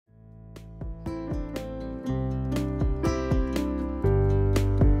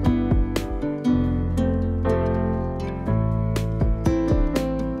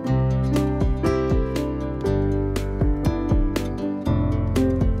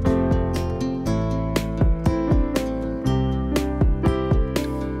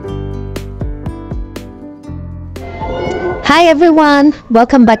Hi everyone,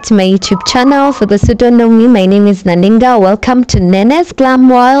 welcome back to my YouTube channel. For those who don't know me, my name is Naninga. Welcome to Nene's Glam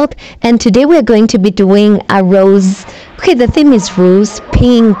World, and today we're going to be doing a rose. Okay, the theme is rose,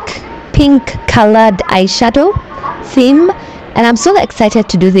 pink colored eyeshadow theme, and I'm so excited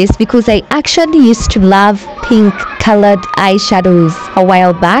to do this because I actually used to love pink colored eyeshadows a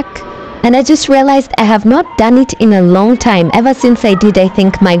while back, and I just realized I have not done it in a long time. Ever since I did, I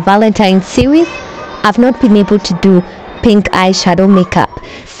think, my Valentine's series, I've not been able to do pink eyeshadow makeup.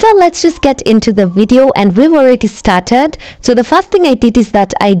 So let's just get into the video, and we've already started. So the first thing I did is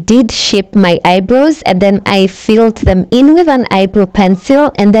that I did shape my eyebrows, and then I filled them in with an eyebrow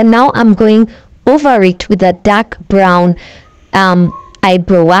pencil, and then now I'm going over it with a dark brown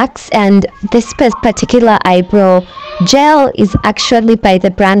eyebrow wax. And this particular eyebrow gel is actually by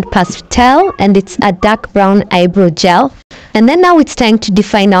the brand Pastel, and it's a dark brown eyebrow gel. And then now it's time to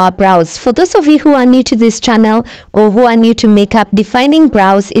define our brows. For those of you who are new to this channel or who are new to makeup, defining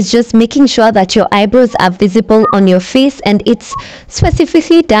brows is just making sure that your eyebrows are visible on your face, and it's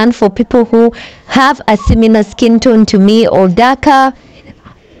specifically done for people who have a similar skin tone to me or darker,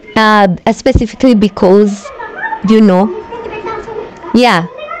 specifically because, you know, yeah,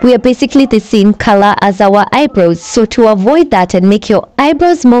 we are basically the same color as our eyebrows. So to avoid that and make your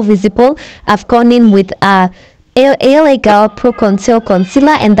eyebrows more visible, I've gone in with a LA Girl Pro Conceal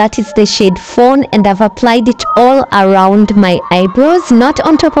Concealer, and that is the shade Fawn, and I've applied it all around my eyebrows, not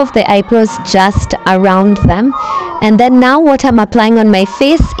on top of the eyebrows, just around them. And then now what I'm applying on my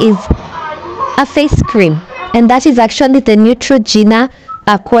face is a face cream, and that is actually the Neutrogena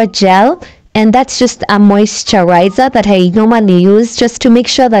Aqua Gel, and that's just a moisturizer that I normally use just to make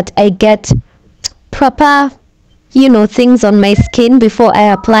sure that I get proper, you know, things on my skin before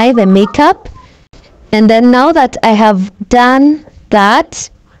I apply the makeup. And then now that I have done that,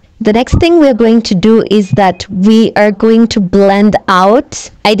 the next thing we're going to do is that we are going to blend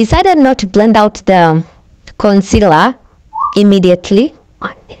out. I decided not to blend out the concealer immediately,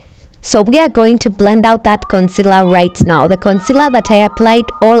 so we are going to blend out that concealer right now. The concealer that I applied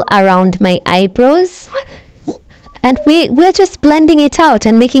all around my eyebrows. And we're just blending it out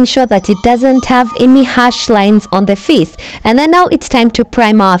and making sure that it doesn't have any harsh lines on the face. And then now it's time to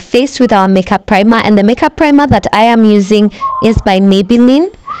prime our face with our makeup primer. And the makeup primer that I am using is by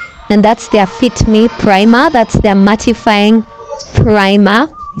Maybelline, and that's their Fit Me primer. That's their mattifying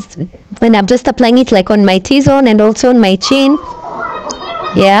primer. And I'm just applying it like on my T-zone and also on my chin,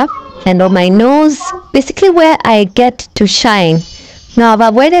 yeah, and on my nose, basically where I get to shine. Now I've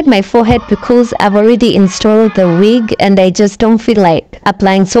avoided my forehead because I've already installed the wig, and I just don't feel like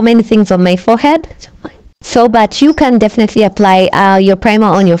applying so many things on my forehead. So, but you can definitely apply your primer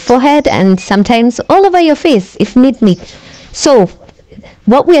on your forehead and sometimes all over your face if need be. So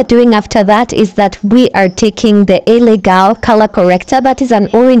what we are doing after that is that we are taking the LA Girl color corrector. That is an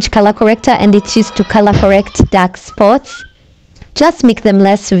orange color corrector, and it's used to color correct dark spots. Just make them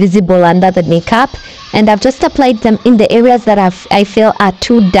less visible under the makeup, and I've just applied them in the areas that I feel are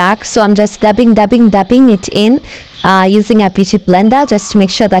too dark. So I'm just dabbing it in using a beauty blender just to make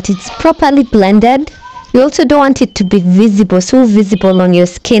sure that it's properly blended. You also don't want it to be visible, so visible on your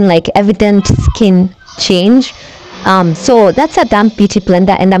skin, like evident skin change. So that's a damp beauty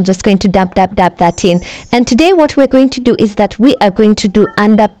blender, and I'm just going to dab that in. And today what we're going to do is that we are going to do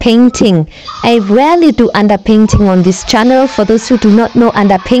underpainting. I rarely do underpainting on this channel. For those who do not know,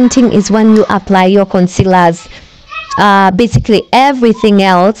 underpainting is when you apply your concealers, basically everything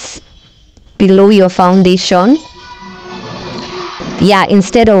else below your foundation, yeah,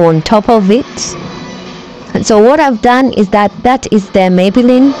 instead of on top of it. And so what I've done is that is the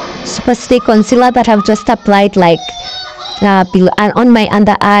Maybelline Super Stay Concealer that I've just applied like below and on my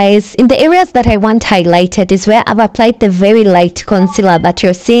under eyes. In the areas that I want highlighted is where I've applied the very light concealer that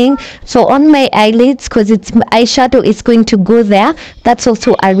you're seeing. So on my eyelids, because it's eyeshadow is going to go there, that's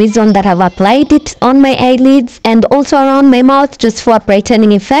also a reason that I've applied it on my eyelids, and also around my mouth just for a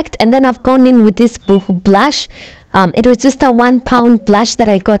brightening effect. And then I've gone in with this Boohoo blush. It was just a £1 blush that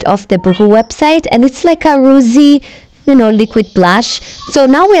I got off the Boohoo website, and it's like a rosy, you know, liquid blush. So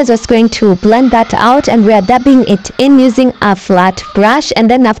now we're just going to blend that out, and we are dabbing it in using a flat brush,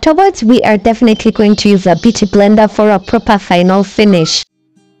 and then afterwards we are definitely going to use a beauty blender for a proper final finish.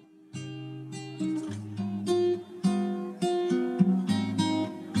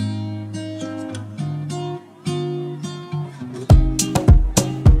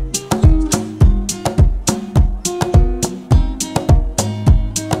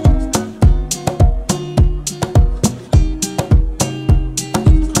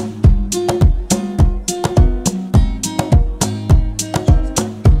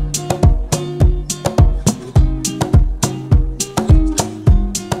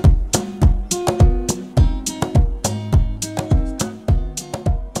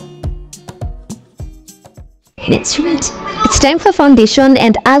 It's time for foundation,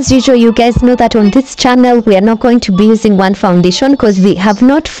 and as usual, you guys know that on this channel we are not going to be using one foundation because we have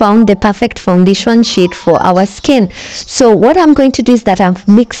not found the perfect foundation shade for our skin. So what I'm going to do is that I've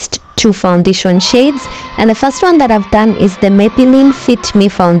mixed two foundation shades, and the first one that I've done is the Maybelline Fit Me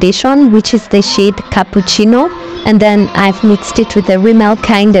foundation, which is the shade Cappuccino, and then I've mixed it with the Rimmel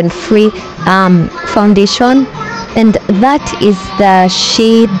Kind and Free foundation, and that is the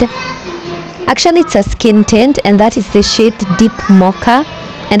shade, actually it's a skin tint, and that is the shade Deep Mocha.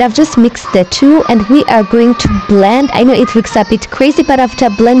 And I've just mixed the two, and we are going to blend. I know it looks a bit crazy, but after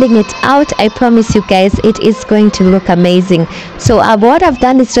blending it out, I promise you guys it is going to look amazing. So what I've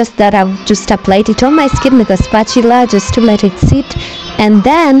done is just that I've just applied it on my skin with a spatula just to let it sit, and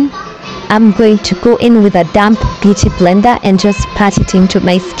then I'm going to go in with a damp beauty blender and just pat it into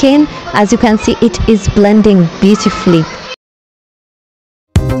my skin. As you can see, it is blending beautifully.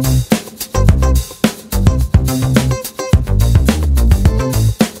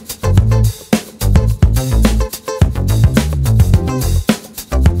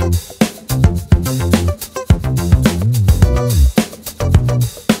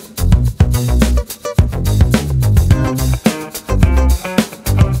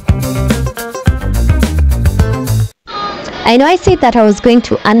 I know I said that I was going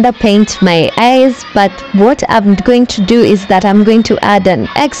to underpaint my eyes, but what I'm going to do is that I'm going to add an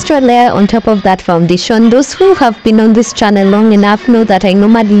extra layer on top of that foundation. Those who have been on this channel long enough know that I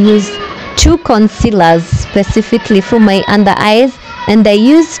normally use two concealers specifically for my under eyes, and I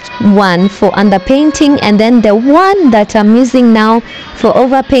used one for underpainting, and then the one that I'm using now for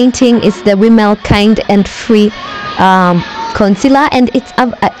overpainting is the Rimmel Kind and Free concealer, and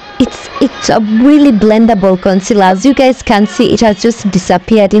it's a really blendable concealer. As you guys can see, it has just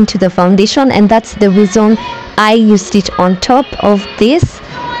disappeared into the foundation, and that's the reason I used it on top of this.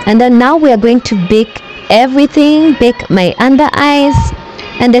 And then now we are going to bake everything, bake my under eyes,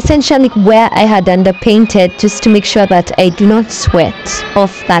 and essentially where I had underpainted, just to make sure that I do not sweat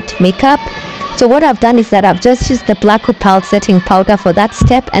off that makeup. So what I've done is that I've just used the Black Opal setting powder for that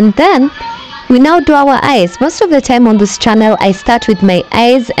step, and then we now do our eyes. Most of the time on this channel I start with my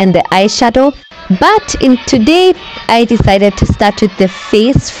eyes and the eyeshadow, but today I decided to start with the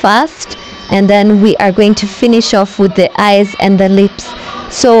face first, and then we are going to finish off with the eyes and the lips.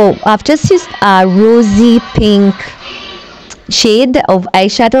 So I've just used a rosy pink shade of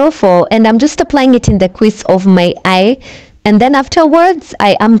eyeshadow and I'm just applying it in the crease of my eye. And then afterwards,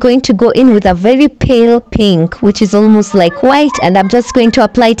 I am going to go in with a very pale pink, which is almost like white, and I'm just going to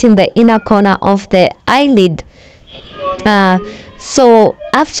apply it in the inner corner of the eyelid. So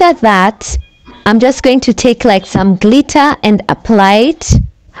after that, I'm just going to take like some glitter and apply it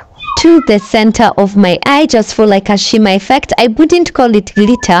to the center of my eye, just for like a shimmer effect. I wouldn't call it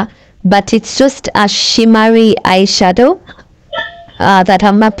glitter, but it's just a shimmery eyeshadow that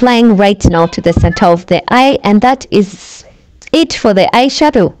I'm applying right now to the center of the eye, and that is it for the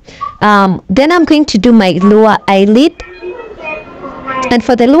eyeshadow. Then I'm going to do my lower eyelid, and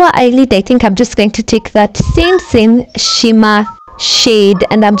for the lower eyelid I think I'm just going to take that same shimmer shade,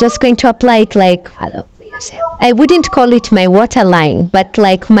 and I'm just going to apply it like, I wouldn't call it my waterline, but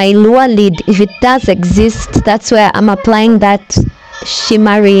like my lower lid, if it does exist, that's where I'm applying that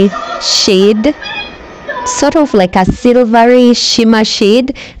shimmery shade, sort of like a silvery shimmer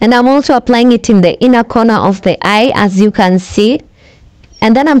shade, and I'm also applying it in the inner corner of the eye, as you can see.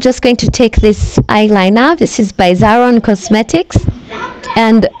 And then I'm just going to take this eyeliner. This is by Zaron Cosmetics,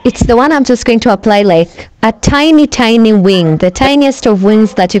 and it's the one I'm just going to apply like a tiny wing, the tiniest of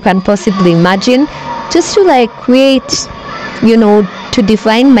wings that you can possibly imagine, just to like create, you know, to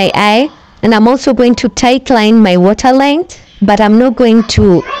define my eye. And I'm also going to tight line my waterline, but I'm not going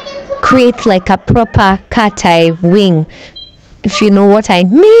to create like a proper cat eye wing, if you know what I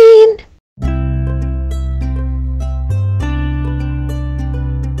mean.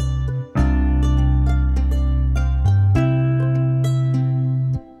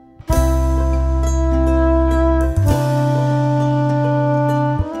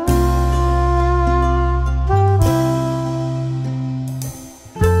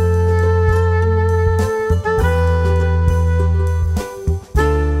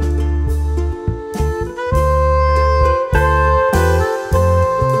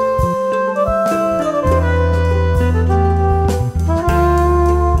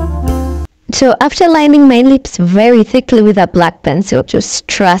 So after lining my lips very thickly with a black pencil, just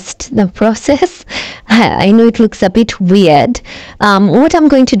trust the process. I know it looks a bit weird. What I'm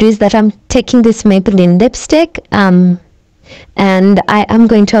going to do is that I'm taking this Maybelline lipstick and I am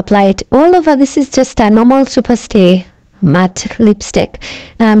going to apply it all over. This is just a normal Superstay matte lipstick.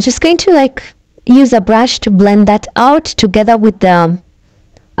 I'm just going to like use a brush to blend that out together with the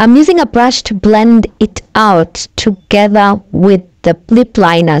I'm using a brush to blend it out together with the lip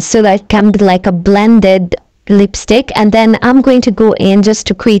liner so that it can be like a blended lipstick. And then I'm going to go in just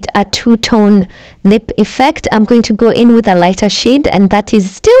to create a two-tone lip effect. I'm going to go in with a lighter shade, and that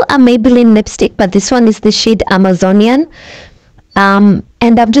is still a Maybelline lipstick, but this one is the shade Amazonian. And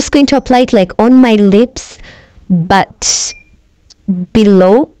I'm just going to apply it like on my lips, but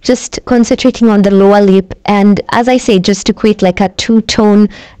below, just concentrating on the lower lip, and as I say, just to create like a two-tone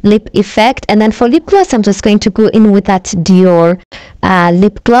lip effect. And then for lip gloss, I'm just going to go in with that Dior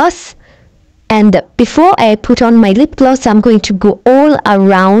lip gloss. And before I put on my lip gloss, I'm going to go all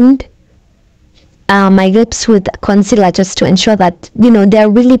around my lips with concealer, just to ensure that, you know, they're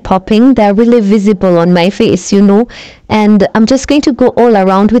really popping, they're really visible on my face, you know. And I'm just going to go all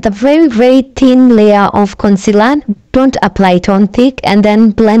around with a very, very thin layer of concealer. Don't apply it on thick, and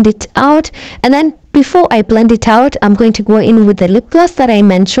then blend it out. And then before I blend it out, I'm going to go in with the lip gloss that I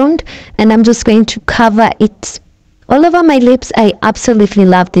mentioned, and I'm just going to cover it all over my lips. I absolutely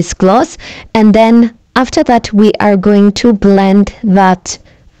love this gloss. And then after that, we are going to blend that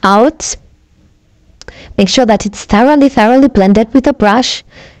out. Make sure that it's thoroughly blended with a brush,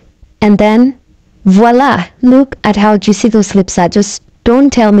 and then voila, look at how juicy those lips are. Just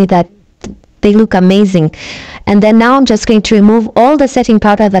don't tell me that they look amazing. And then now I'm just going to remove all the setting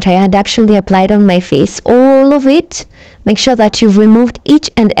powder that I had actually applied on my face, all of it. Make sure that you've removed each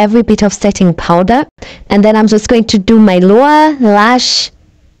and every bit of setting powder. And then I'm just going to do my lower lash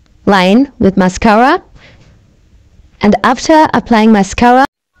line with mascara. And after applying mascara,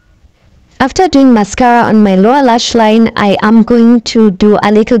 after doing mascara on my lower lash line, I am going to do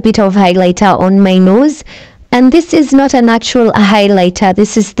a little bit of highlighter on my nose. And this is not a natural highlighter.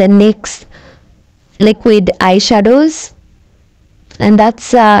 This is the NYX liquid eyeshadows. And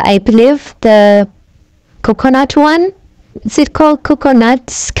that's, I believe, the coconut one. Is it called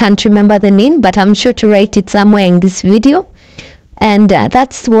coconut? Can't remember the name, but I'm sure to write it somewhere in this video. And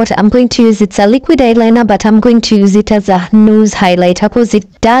that's what I'm going to use. It's a liquid eyeliner, but I'm going to use it as a nose highlighter because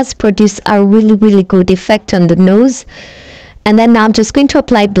it does produce a really, really good effect on the nose. And then now I'm just going to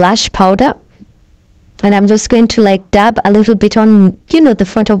apply blush powder. And I'm just going to like dab a little bit on, you know, the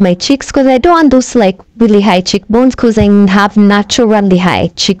front of my cheeks, because I don't want those like really high cheekbones, because I have naturally high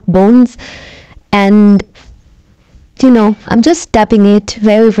cheekbones. And, you know, I'm just dabbing it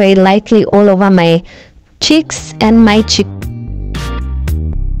very, very lightly all over my cheeks and my cheekbones.